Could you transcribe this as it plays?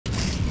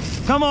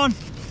Come on.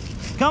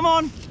 Come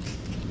on.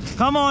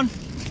 Come on.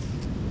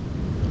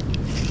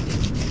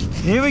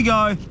 Here we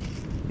go.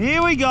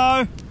 Here we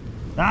go.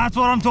 That's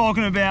what I'm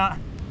talking about.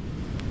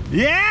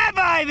 Yeah,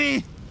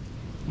 baby.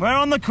 We're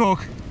on the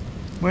cook.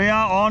 We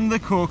are on the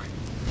cook.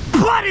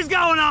 What is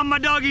going on, my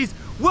doggies?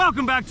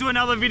 Welcome back to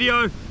another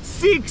video.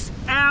 6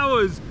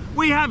 hours.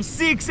 We have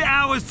 6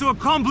 hours to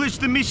accomplish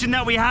the mission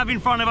that we have in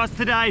front of us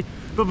today.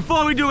 But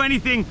before we do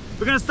anything,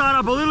 we're gonna start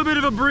up a little bit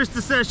of a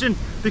barista session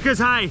because,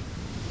 hey,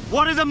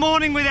 what is a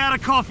morning without a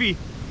coffee?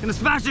 Gonna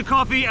smash a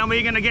coffee and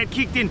we're gonna get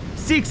kicked in.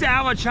 6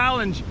 hour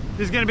challenge.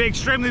 This is gonna be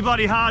extremely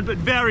bloody hard, but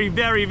very,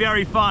 very,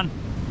 very fun.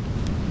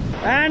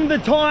 And the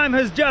time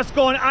has just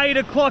gone 8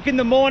 o'clock in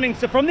the morning.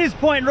 So from this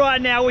point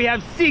right now, we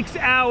have 6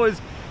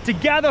 hours to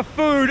gather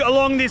food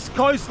along this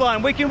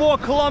coastline. We can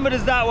walk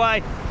kilometers that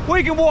way.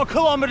 We can walk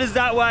kilometers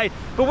that way,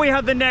 but we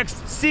have the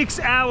next 6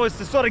 hours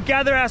to sort of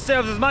gather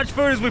ourselves as much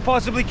food as we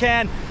possibly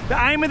can. The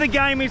aim of the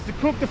game is to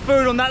cook the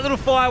food on that little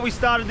fire we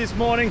started this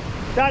morning.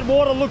 That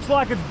water looks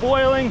like it's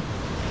boiling.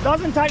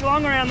 Doesn't take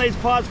long around these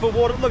parts for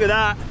water. Look at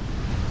that.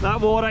 That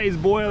water is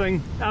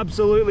boiling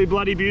absolutely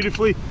bloody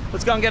beautifully.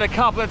 Let's go and get a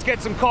cup. Let's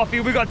get some coffee.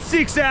 We've got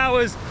 6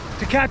 hours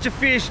to catch a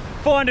fish,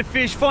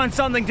 find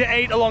something to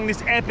eat along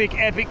this epic,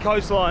 epic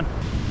coastline.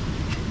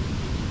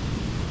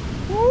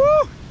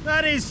 Woo!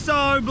 That is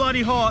so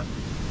bloody hot.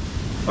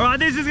 All right,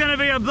 this is gonna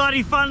be a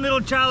bloody fun little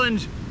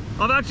challenge.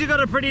 I've actually got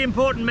a pretty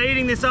important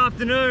meeting this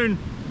afternoon.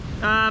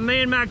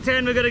 Me and Mac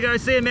 10, we're gonna go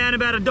see a man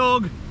about a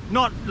dog.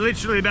 Not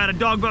literally about a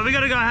dog, but we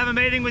gotta go have a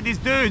meeting with this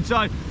dude.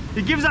 So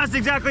it gives us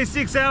exactly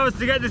 6 hours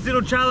to get this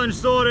little challenge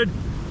sorted.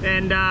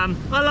 And I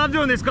love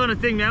doing this kind of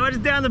thing, man. We're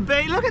just down the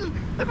beach. Look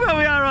where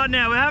we are right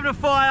now. We're having a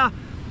fire.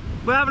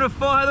 We're having a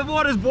fire. The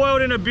water's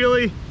boiled in a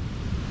billy.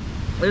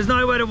 There's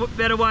no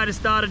better way to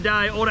start a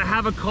day or to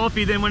have a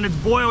coffee than when it's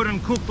boiled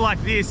and cooked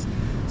like this.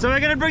 So we're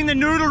gonna bring the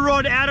noodle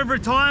rod out of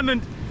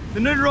retirement.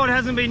 The noodle rod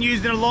hasn't been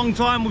used in a long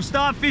time. We'll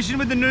start fishing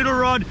with the noodle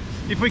rod.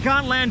 If we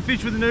can't land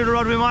fish with the noodle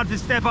rod, we might have to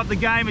step up the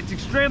game. It's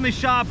extremely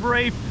sharp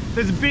reef.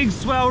 There's a big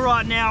swell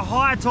right now,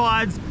 high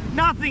tides.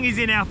 Nothing is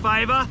in our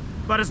favor,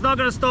 but it's not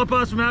gonna stop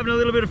us from having a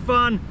little bit of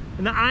fun.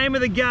 And the aim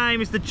of the game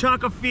is to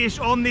chuck a fish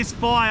on this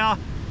fire.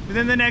 And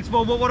then the next,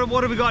 well, what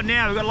have we got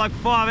now? We've got like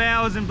 5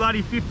 hours and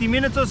bloody 50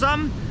 minutes or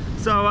something.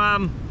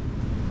 So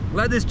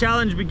let this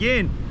challenge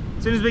begin.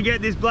 As soon as we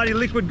get this bloody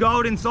liquid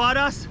gold inside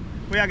us,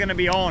 we are gonna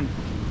be on.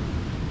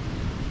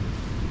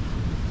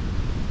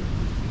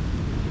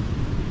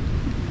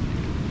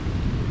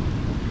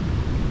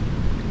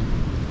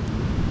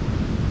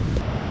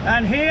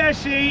 And here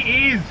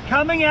she is,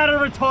 coming out of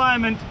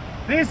retirement.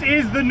 This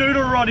is the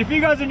noodle rod. If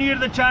you guys are new to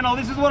the channel,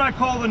 this is what I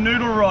call the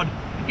noodle rod.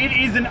 It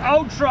is an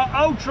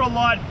ultra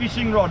light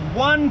fishing rod,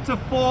 1 to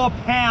 4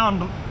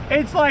 pound.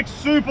 It's like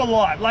super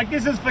light. Like,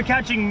 this is for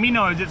catching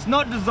minnows. It's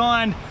not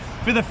designed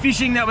for the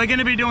fishing that we're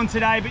gonna be doing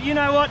today. But you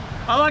know what?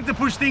 I like to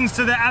push things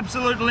to the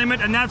absolute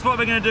limit, and that's what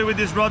we're gonna do with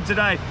this rod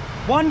today.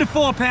 1 to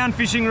 4 pound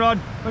fishing rod.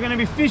 We're gonna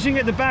be fishing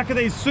at the back of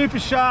these super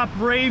sharp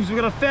reefs. We've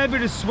got a fair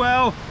bit of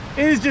swell.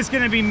 It is just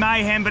gonna be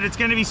mayhem, but it's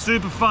gonna be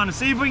super fun. To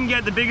see if we can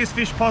get the biggest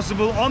fish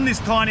possible on this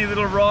tiny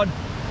little rod.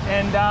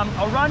 And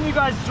I'll run you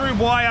guys through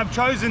why I've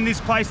chosen this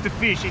place to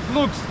fish. It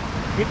looks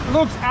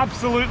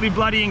absolutely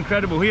bloody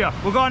incredible. Here,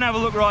 we'll go and have a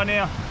look right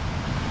now.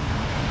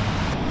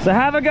 So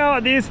have a go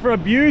at this for a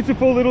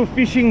beautiful little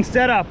fishing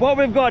setup. What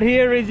we've got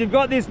here is you've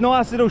got this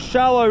nice little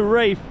shallow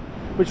reef,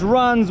 which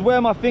runs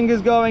where my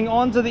finger's going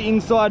onto the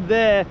inside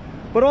there.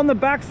 But on the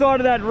back side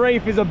of that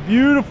reef is a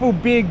beautiful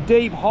big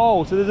deep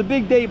hole. So there's a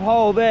big deep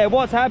hole there.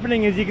 What's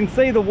happening is you can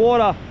see the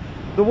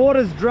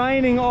water's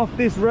draining off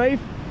this reef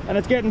and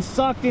it's getting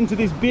sucked into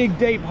this big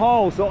deep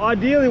hole. So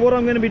ideally what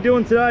I'm going to be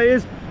doing today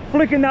is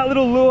flicking that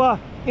little lure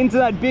into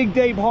that big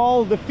deep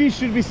hole. The fish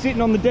should be sitting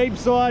on the deep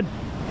side,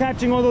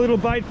 catching all the little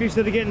bait fish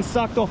that are getting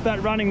sucked off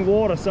that running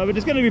water. So we're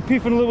just going to be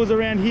piffing lures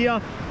around here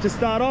to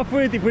start off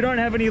with. If we don't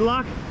have any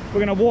luck,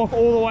 we're going to walk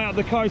all the way up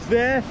the coast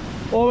there,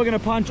 or we're going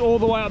to punch all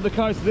the way up the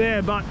coast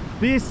there. But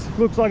this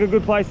looks like a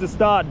good place to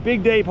start.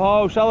 Big deep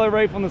hole, shallow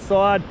reef on the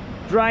side,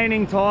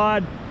 draining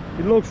tide.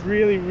 It looks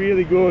really,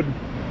 really good.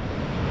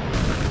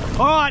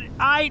 All right,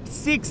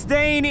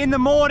 8:16 in the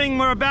morning.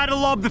 We're about to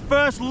lob the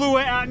first lure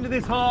out into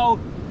this hole.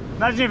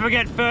 Imagine if we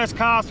get first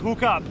cast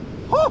hookup.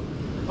 Woo! All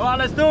right,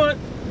 let's do it.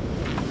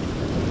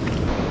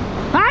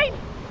 Hey!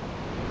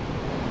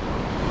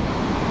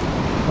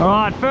 All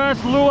right,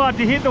 first lure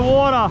to hit the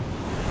water.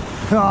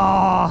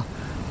 Oh,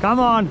 come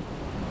on.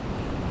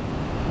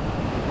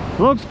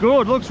 Looks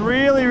good, looks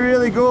really,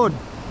 really good.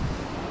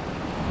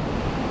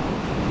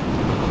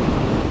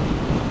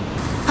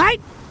 Hey!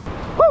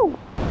 Woo!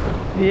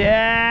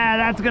 Yeah,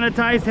 that's gonna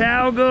taste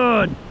how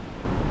good.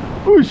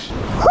 Whoosh!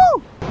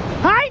 Woo!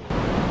 Hey!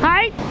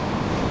 Hey!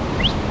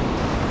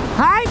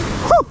 Hey!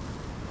 Woo!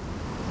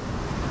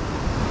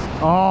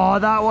 Oh,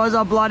 that was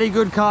a bloody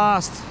good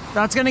cast.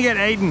 That's gonna get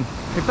eaten.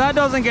 If that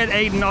doesn't get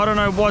eaten, I don't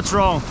know what's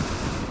wrong.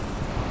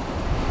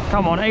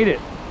 Come on, eat it.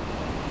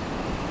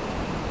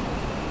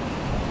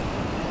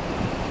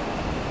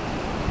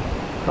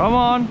 Come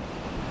on.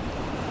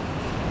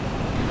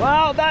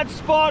 Well, that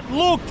spot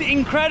looked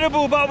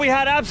incredible, but we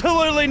had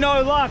absolutely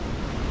no luck.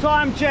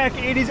 Time check,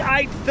 it is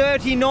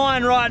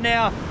 8:39 right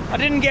now. I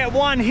didn't get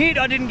one hit,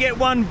 I didn't get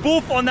one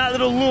boof on that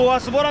little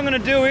lure. So what I'm gonna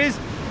do is,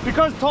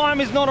 because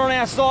time is not on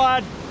our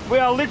side, we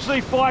are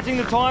literally fighting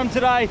the time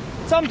today.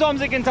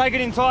 Sometimes it can take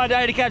an entire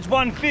day to catch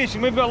one fish,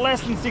 and we've got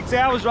less than 6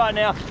 hours right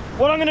now.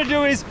 What I'm gonna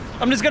do is,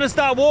 I'm just gonna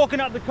start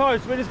walking up the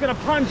coast. We're just gonna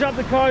punch up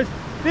the coast.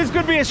 This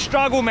could be a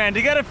struggle, man.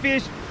 To get a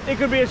fish, it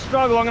could be a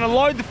struggle. I'm gonna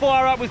load the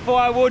fire up with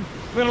firewood.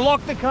 We're gonna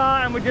lock the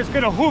car and we're just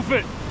gonna hoof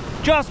it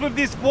just with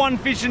this one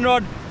fishing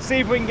rod, see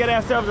if we can get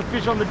ourselves a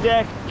fish on the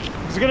deck.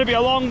 It's gonna be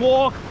a long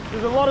walk.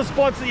 There's a lot of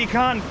spots that you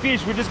can't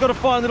fish. We just gotta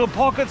find little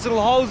pockets, little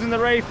holes in the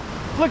reef,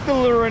 flick the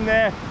lure in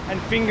there, and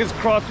fingers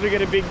crossed we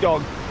get a big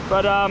dog.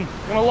 But I'm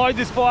gonna load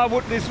this fire up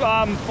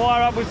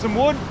with some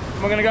wood.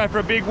 We're gonna go for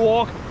a big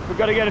walk. We've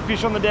got to get a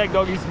fish on the deck,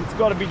 doggies. It's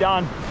got to be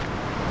done.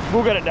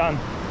 We'll get it done.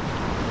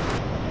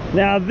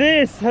 Now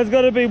this has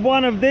got to be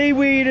one of the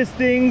weirdest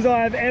things I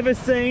have ever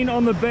seen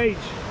on the beach.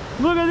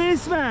 Look at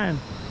this, man.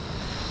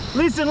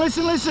 Listen,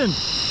 listen, listen.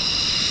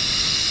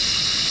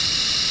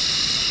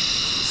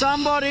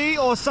 Somebody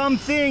or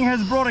something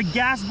has brought a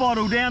gas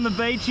bottle down the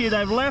beach here.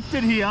 They've left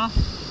it here.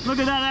 Look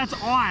at that,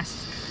 that's ice.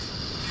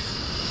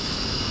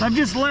 They've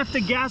just left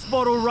a gas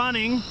bottle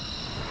running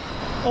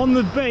on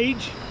the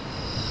beach.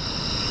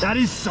 That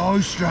is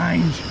so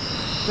strange.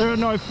 There are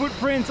no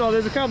footprints. Oh,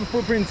 there's a couple of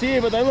footprints here,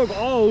 but they look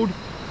old.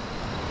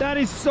 That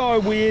is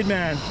so weird,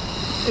 man.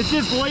 It's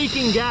just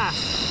leaking gas.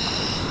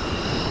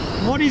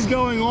 What is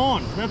going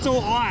on? That's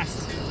all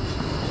ice.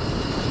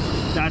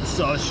 That's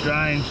so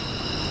strange.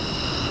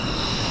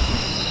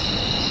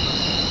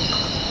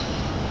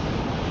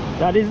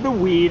 That is the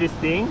weirdest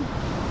thing.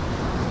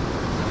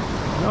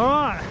 All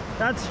right,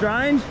 that's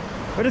strange.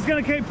 We're just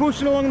gonna keep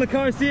pushing along the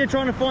coast here,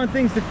 trying to find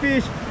things to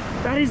fish.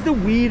 That is the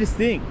weirdest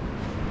thing.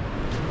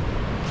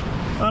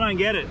 I don't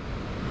get it.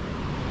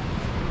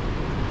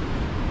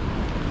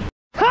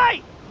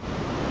 Hey!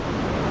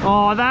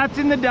 Oh, that's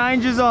in the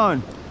danger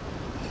zone.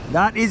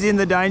 That is in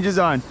the danger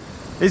zone.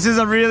 This is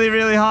a really,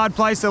 really hard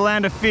place to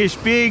land a fish.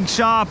 Big,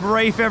 sharp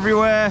reef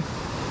everywhere.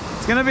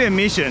 It's gonna be a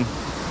mission.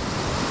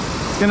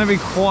 It's gonna be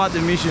quite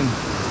the mission.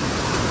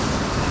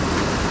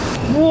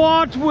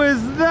 What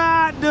was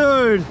that,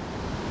 dude?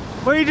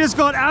 We just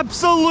got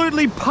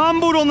absolutely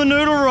pummeled on the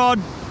noodle rod.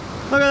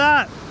 Look at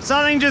that.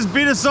 Something just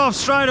bit us off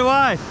straight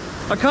away.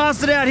 I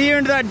cast it out here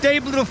into that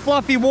deep little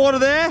fluffy water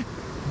there.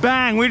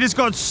 Bang, we just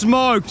got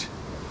smoked.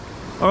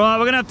 All right,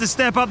 we're gonna have to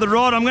step up the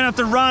rod. I'm gonna have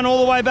to run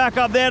all the way back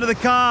up there to the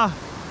car.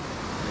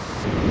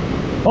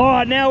 All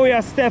right, now we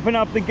are stepping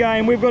up the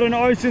game. We've got an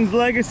Ocean's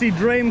Legacy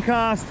Dream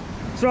Cast,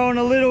 throwing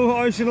a little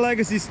Ocean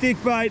Legacy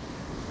stick bait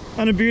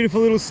and a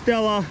beautiful little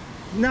Stella.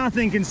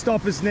 Nothing can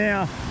stop us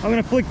now. I'm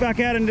gonna flick back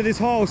out into this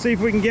hole, see if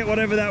we can get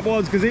whatever that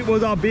was, because it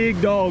was a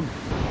big dog.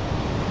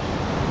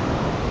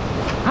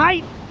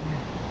 Hey!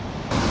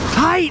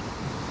 Hey!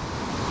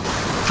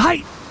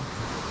 Hey!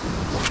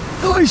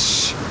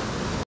 Oosh!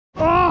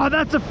 Oh,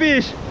 that's a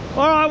fish.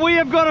 All right, we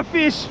have got a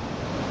fish.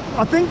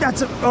 I think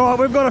that's a, all right,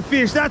 we've got a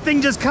fish. That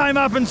thing just came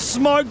up and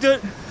smoked it.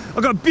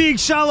 I've got big,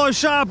 shallow,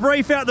 sharp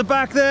reef out the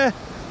back there.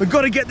 We've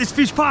got to get this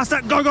fish past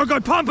that. Go, go, go,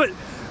 pump it.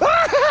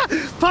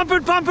 Pump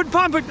it, pump it,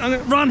 pump it. I'm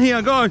gonna run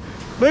here, go.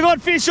 We got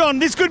fish on.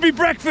 This could be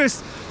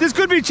breakfast. This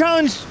could be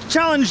challenge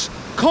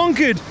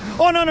conquered.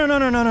 Oh, no, no, no,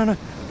 no, no, no, no.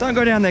 Don't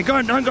go down there.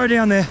 Don't go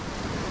down there.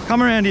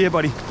 Come around here,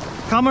 buddy.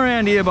 Come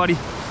around here, buddy.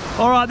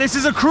 All right, this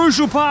is a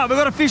crucial part. We've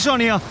got a fish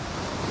on here.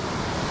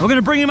 We're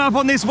gonna bring him up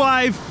on this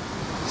wave.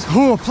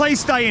 Oh,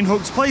 please stay in,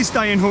 hooks. Please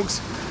stay in, hooks.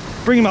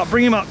 Bring him up,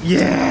 bring him up.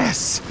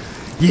 Yes.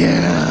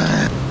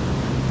 Yeah.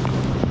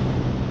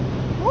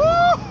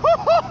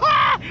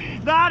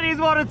 That is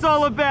what it's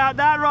all about.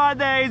 That right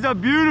there is a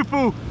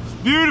beautiful,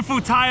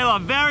 beautiful tailor.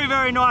 Very,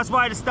 very nice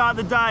way to start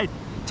the day.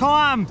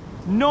 Time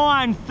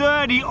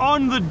 9:30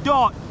 on the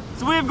dot.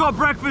 So we've got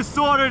breakfast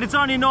sorted. It's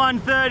only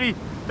 9:30.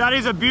 That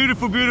is a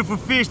beautiful, beautiful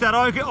fish. That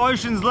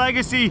Ocean's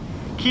Legacy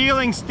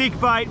keeling stick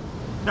bait.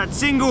 That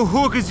single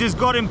hook has just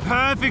got him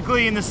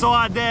perfectly in the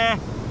side there.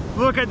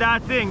 Look at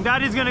that thing.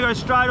 That is gonna go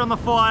straight on the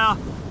fire.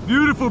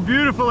 Beautiful,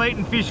 beautiful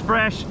eating fish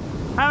fresh.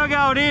 Have a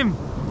go at him.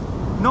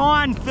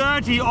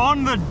 9:30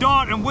 on the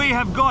dot, and we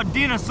have got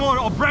dinner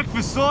sorted, or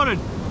breakfast sorted.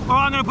 All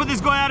right, I'm gonna put this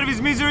guy out of his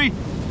misery.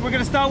 We're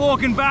gonna start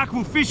walking back.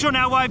 We'll fish on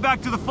our way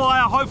back to the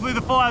fire. Hopefully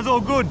the fire's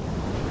all good.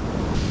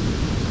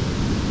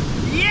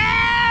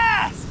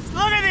 Yes!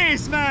 Look at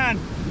this, man.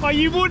 Oh,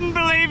 you wouldn't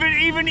believe it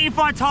even if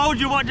I told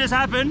you what just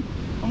happened.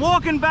 I'm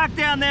walking back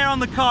down there on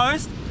the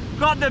coast.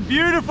 Got the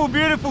beautiful,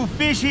 beautiful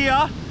fish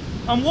here.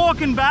 I'm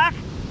walking back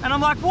and I'm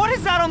like, what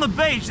is that on the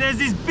beach? There's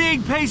these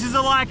big pieces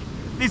of like,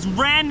 this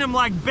random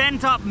like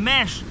bent up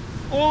mesh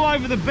all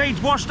over the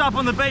beach, washed up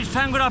on the beach,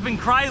 tangled up in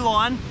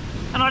crayon.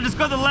 And I just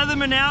got the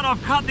Leatherman out.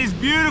 I've cut this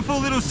beautiful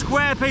little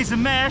square piece of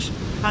mesh,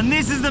 and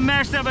this is the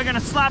mesh that we're gonna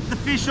slap the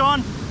fish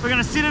on. We're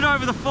gonna sit it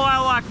over the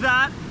fire like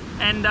that,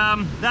 and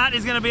that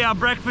is gonna be our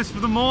breakfast for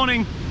the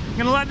morning. I'm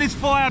gonna let this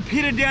fire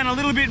pitter down a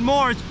little bit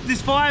more.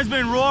 This fire's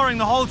been roaring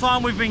the whole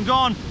time we've been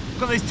gone.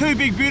 Got these two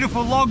big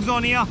beautiful logs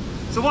on here.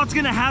 So what's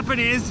gonna happen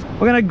is,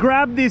 we're gonna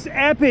grab this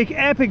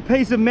epic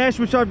piece of mesh,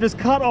 which I've just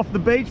cut off the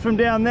beach from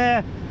down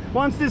there.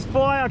 Once this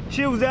fire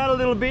chills out a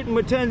little bit and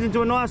it turns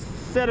into a nice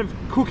set of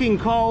cooking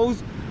coals,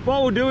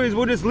 what we'll do is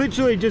we'll just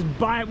literally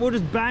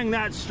bang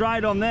that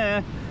straight on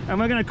there, and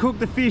we're gonna cook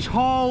the fish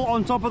whole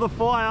on top of the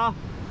fire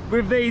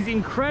with these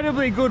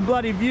incredibly good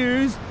bloody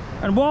views.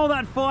 And while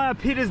that fire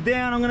pitters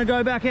down, I'm gonna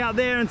go back out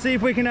there and see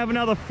if we can have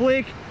another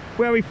flick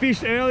where we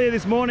fished earlier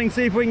this morning,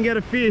 see if we can get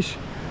a fish.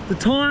 The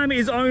time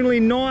is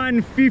only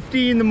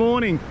 9:50 in the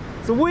morning,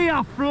 so we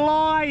are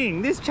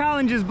flying. This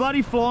challenge is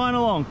bloody flying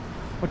along.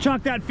 I'll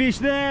chuck that fish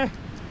there.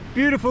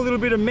 Beautiful little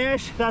bit of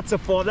mesh. That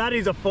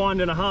is a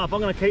find and a half. I'm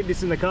gonna keep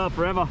this in the car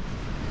forever.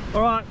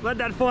 All right, let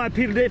that fire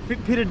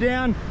pitter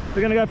down.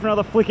 We're gonna go for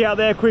another flick out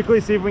there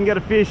quickly, see if we can get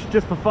a fish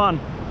just for fun.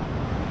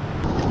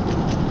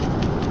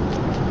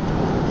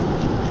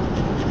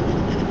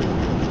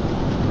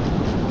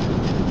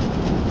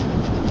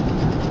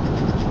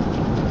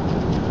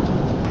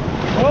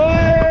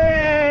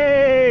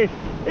 Oi!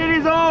 It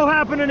is all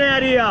happening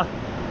out here.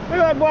 We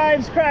got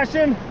waves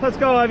crashing. Let's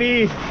go over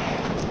here.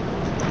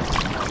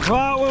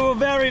 Well, we were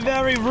very,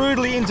 very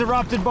rudely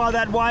interrupted by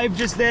that wave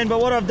just then, but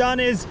what I've done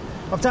is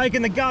I've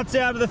taken the guts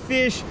out of the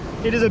fish.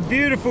 It is a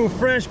beautiful,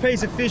 fresh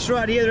piece of fish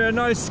right here. There are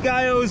no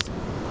scales.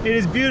 It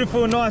is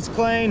beautiful and nice,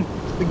 clean.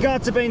 The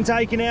guts have been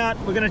taken out.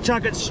 We're gonna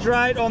chuck it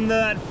straight on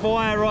that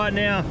fire right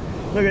now.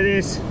 Look at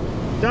this.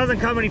 Doesn't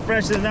come any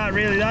fresher than that,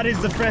 really. That is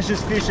the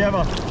freshest fish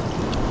ever.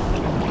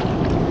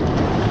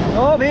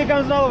 Oh, here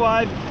comes another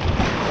wave.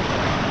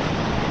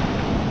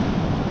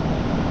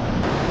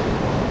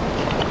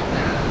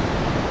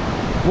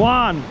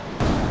 One,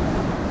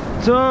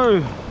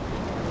 two,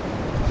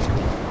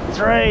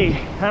 three.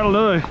 That'll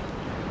do.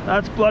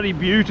 That's bloody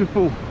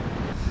beautiful.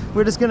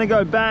 We're just gonna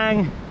go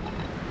bang.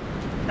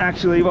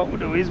 Actually, what we'll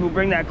do is we'll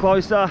bring that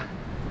closer,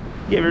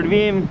 get rid of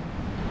him,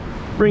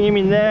 bring him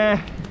in there.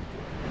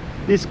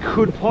 This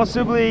could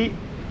possibly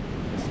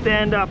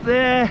stand up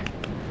there.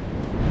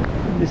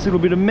 This little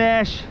bit of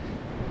mesh.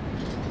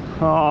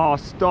 Oh,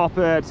 stop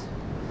it.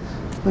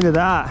 Look at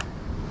that.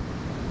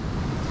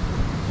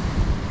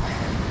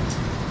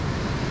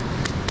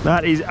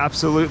 That is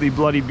absolutely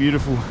bloody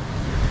beautiful.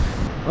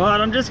 All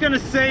right, I'm just gonna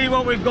see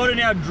what we've got in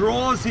our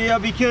drawers here,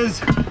 because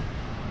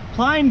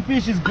plain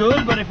fish is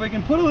good, but if we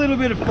can put a little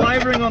bit of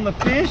flavouring on the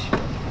fish,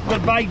 we've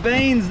got baked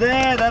beans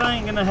there, that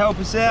ain't gonna help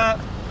us out.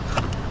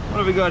 What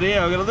have we got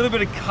here? We've got a little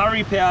bit of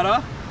curry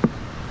powder.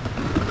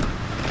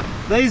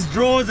 These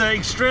drawers are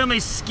extremely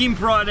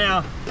skimp right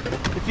now.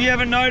 If you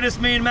haven't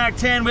noticed, me and Mac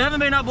 10, we haven't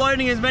been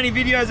uploading as many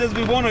videos as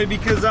we want to,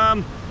 because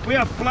we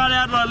are flat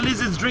out like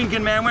lizards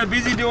drinking, man. We're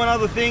busy doing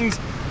other things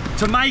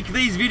to make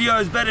these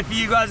videos better for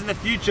you guys in the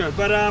future.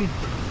 But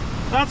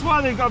that's why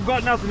I've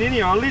got nothing in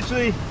here. I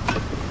literally,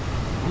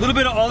 a little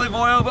bit of olive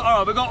oil, but all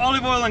right, we've got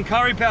olive oil and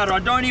curry powder. I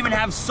don't even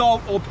have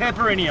salt or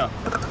pepper in here.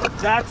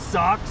 That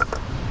sucks.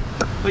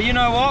 But you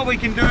know what we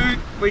can do?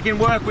 We can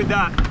work with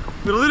that.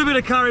 With a little bit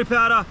of curry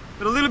powder,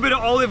 with a little bit of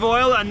olive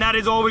oil, and that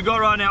is all we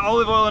got right now.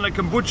 Olive oil in a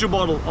kombucha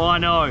bottle. Oh, I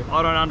know,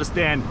 I don't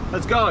understand.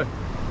 Let's go.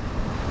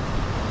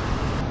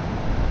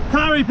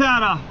 Curry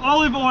powder,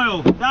 olive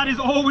oil, that is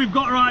all we've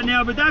got right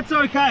now, but that's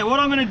okay. What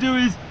I'm gonna do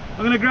is,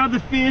 I'm gonna grab the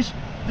fish,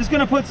 just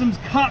gonna put some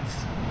cuts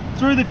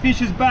through the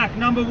fish's back.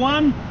 Number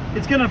one,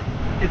 it's gonna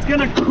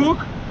cook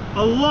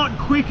a lot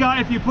quicker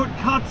if you put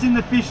cuts in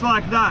the fish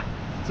like that.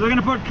 So we're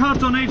gonna put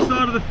cuts on each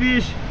side of the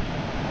fish.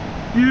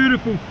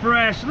 Beautiful,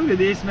 fresh, look at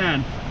this,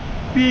 man.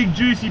 Big,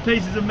 juicy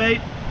pieces of meat.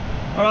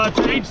 All right,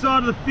 so each side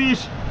of the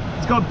fish,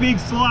 it's got big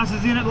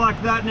slices in it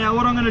like that. Now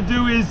what I'm gonna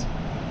do is,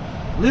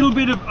 little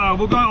bit of,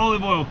 we'll go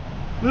olive oil.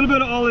 A little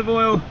bit of olive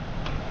oil,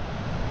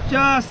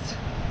 just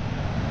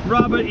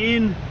rub it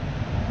in,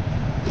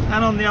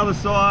 and on the other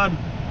side,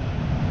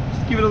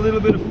 just give it a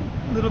little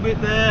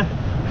bit there.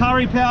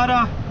 Curry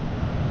powder,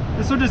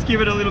 this will just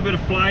give it a little bit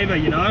of flavour,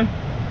 you know.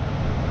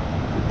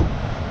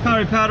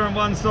 Curry powder on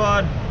one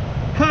side,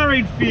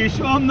 curried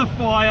fish on the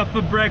fire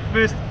for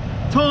breakfast.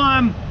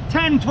 Time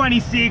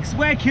 10:26,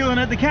 we're killing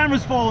it, the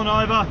camera's fallen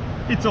over,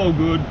 it's all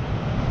good.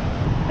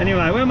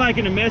 Anyway, we're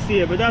making a mess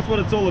here, but that's what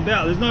it's all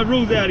about. There's no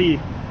rules out here.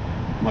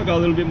 Might go a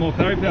little bit more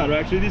curry powder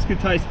actually. This could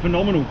taste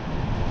phenomenal.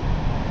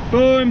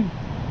 Boom.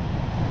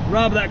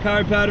 Rub that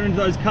curry powder into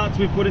those cuts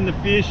we put in the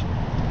fish.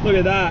 Look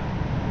at that.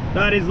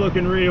 That is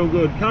looking real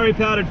good. Curry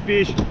powdered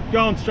fish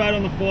going straight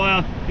on the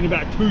fire in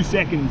about 2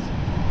 seconds.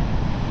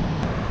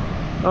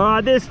 All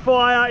right, this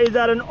fire is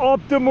at an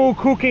optimal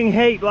cooking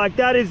heat. Like,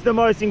 that is the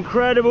most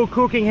incredible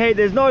cooking heat.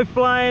 There's no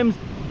flames.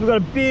 We've got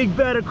a big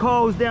bed of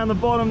coals down the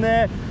bottom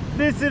there.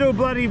 This little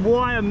bloody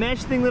wire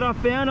mesh thing that I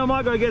found, I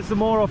might go get some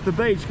more off the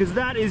beach, because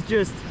that is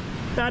just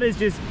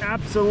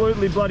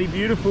absolutely bloody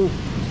beautiful.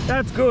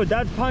 That's good.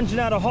 That's punching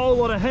out a whole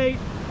lot of heat.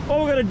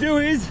 All we're gonna do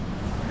is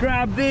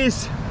grab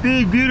this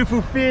big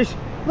beautiful fish.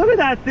 Look at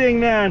that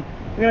thing, man.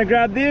 We're gonna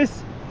grab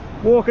this,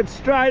 walk it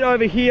straight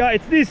over here.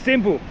 It's this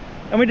simple,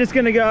 and we're just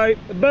gonna go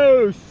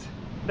boost.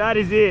 That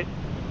is it.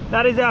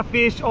 That is our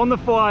fish on the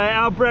fire,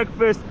 our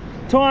breakfast.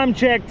 Time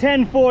check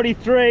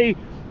 10:43.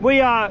 We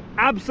are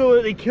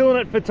absolutely killing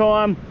it for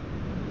time.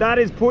 That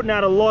is putting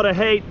out a lot of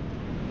heat.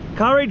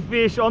 Curried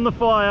fish on the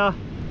fire.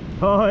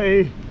 Oh,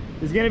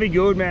 it's gonna be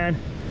good, man.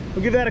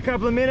 We'll give that a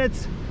couple of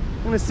minutes.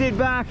 I'm gonna sit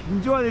back,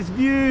 enjoy this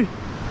view.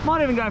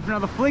 Might even go for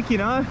another flick, you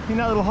know, in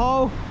that little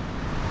hole.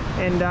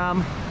 And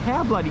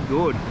how bloody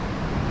good.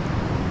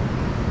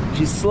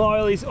 She's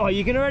slowly, oh,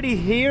 you can already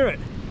hear it.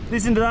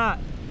 Listen to that.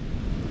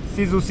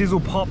 Sizzle,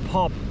 sizzle, pop,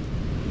 pop.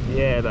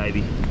 Yeah,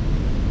 baby.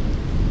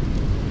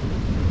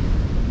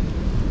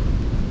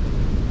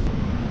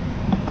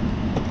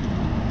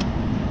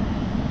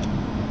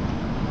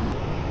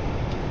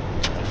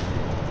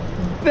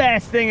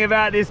 Best thing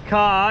about this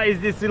car is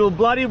this little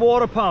bloody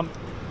water pump.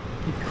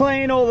 You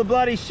clean all the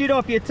bloody shit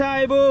off your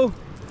table.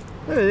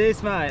 Look at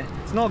this, mate.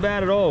 It's not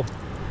bad at all.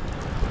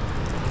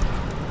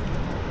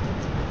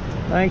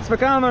 Thanks for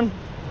coming.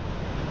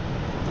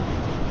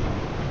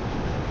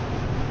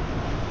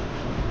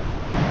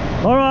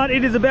 All right,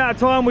 it is about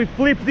time we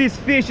flip this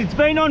fish. It's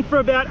been on for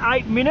about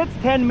 8 minutes,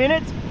 10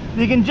 minutes.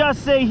 You can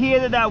just see here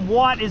that that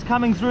white is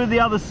coming through the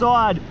other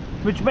side,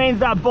 which means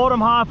that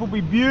bottom half will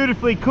be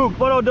beautifully cooked.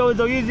 What I'll do is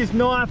I'll use this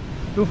knife,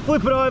 we'll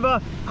flip it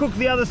over, cook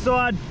the other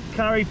side.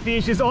 Curry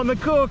fish is on the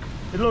cook.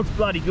 It looks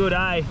bloody good,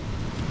 eh?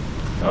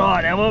 All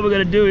right, now what we're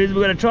gonna do is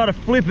we're gonna try to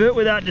flip it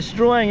without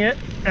destroying it,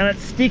 and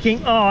it's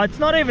sticking. Oh, it's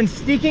not even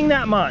sticking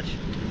that much.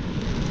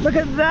 Look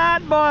at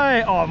that,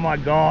 boy. Oh my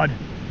God.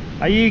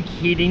 Are you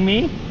kidding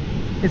me?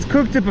 It's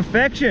cooked to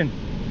perfection.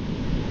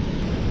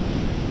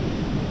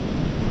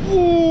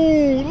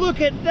 Ooh, look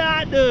at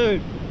that,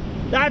 dude.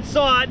 That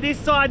side, this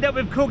side that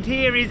we've cooked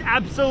here is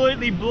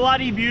absolutely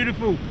bloody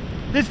beautiful.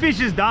 This fish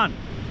is done.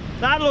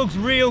 That looks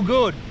real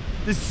good.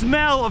 The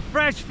smell of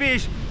fresh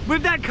fish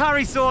with that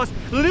curry sauce,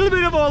 a little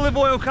bit of olive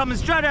oil coming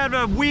straight out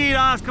of a weird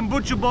ass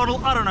kombucha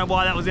bottle. I don't know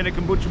why that was in a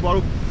kombucha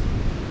bottle.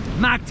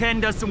 Mach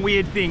 10 does some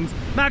weird things.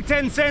 Mach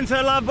 10 sends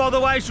her love, by the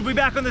way. She'll be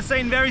back on the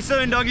scene very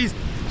soon, doggies.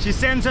 She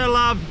sends her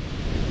love.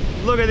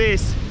 Look at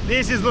this.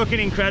 This is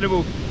looking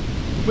incredible.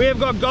 We have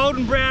got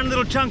golden brown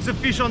little chunks of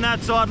fish on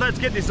that side. Let's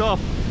get this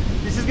off.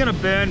 This is gonna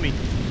burn me.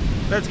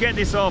 Let's get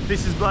this off.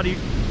 This is bloody...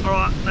 All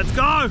right, let's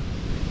go.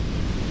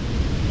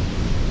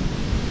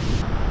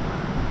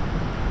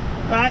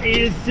 That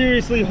is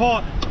seriously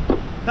hot.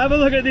 Have a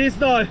look at this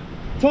though.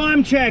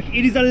 Time check,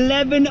 it is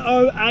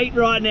 11:08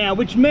 right now,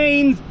 which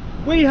means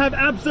we have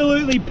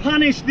absolutely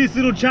punished this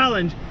little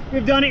challenge.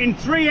 We've done it in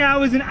 3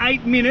 hours and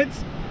 8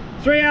 minutes.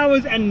 3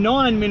 hours and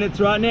 9 minutes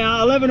right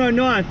now,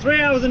 11:09,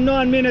 3 hours and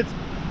 9 minutes.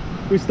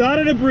 We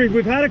started a brick,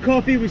 we've had a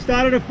coffee, we've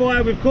started a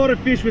fire, we've caught a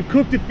fish, we've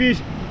cooked a fish.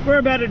 We're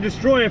about to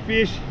destroy a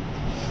fish.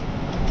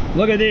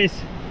 Look at this.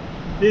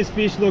 This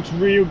fish looks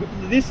real good.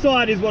 This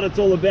side is what it's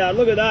all about,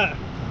 look at that.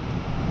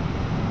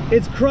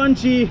 It's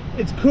crunchy,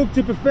 it's cooked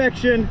to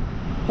perfection,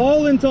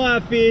 whole entire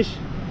fish.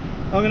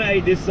 I'm gonna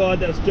eat this side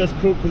that's just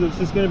cooked because it's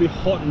just gonna be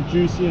hot and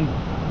juicy. And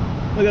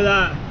look at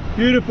that,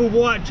 beautiful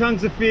white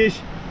chunks of fish,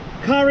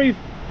 curry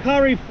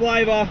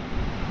flavor.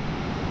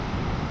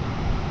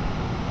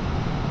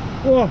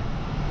 Oh,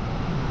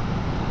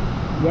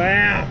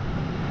 wow,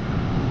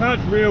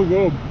 that's real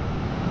good.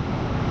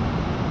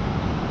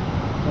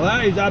 Well,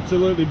 that is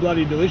absolutely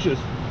bloody delicious.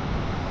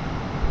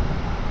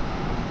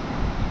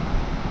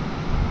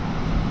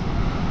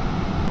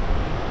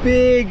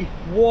 Big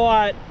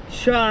white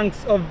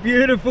chunks of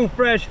beautiful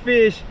fresh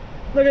fish.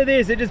 Look at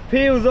this, it just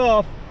peels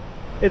off.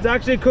 It's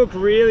actually cooked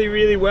really,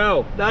 really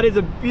well. That is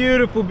a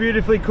beautiful,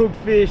 beautifully cooked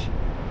fish.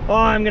 Oh,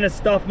 I'm gonna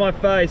stuff my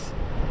face.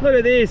 Look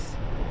at this.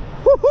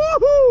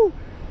 Woo-hoo-hoo!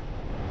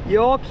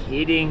 You're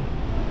kidding.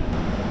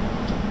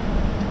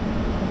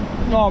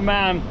 Oh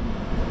man,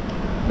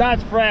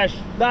 that's fresh,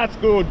 that's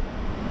good.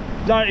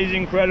 That is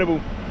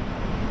incredible.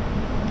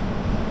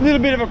 A little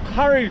bit of a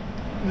curry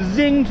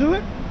zing to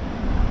it.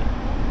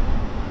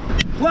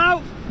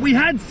 Well, we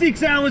had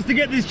 6 hours to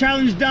get this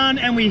challenge done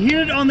and we hit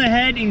it on the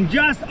head in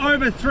just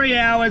over 3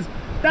 hours.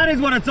 That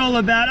is what it's all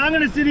about. I'm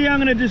gonna sit here, I'm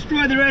gonna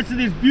destroy the rest of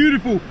this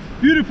beautiful,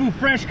 beautiful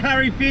fresh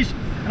curry fish,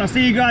 and I'll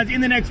see you guys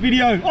in the next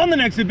video, on the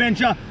next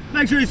adventure.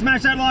 Make sure you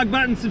smash that like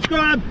button,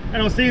 subscribe,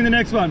 and I'll see you in the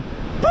next one.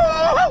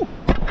 Woo!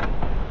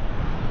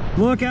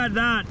 Look at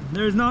that.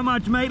 There's not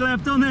much meat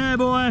left on there,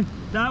 boy.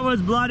 That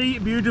was bloody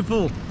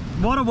beautiful.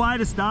 What a way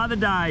to start the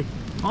day.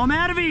 I'm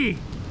out of here.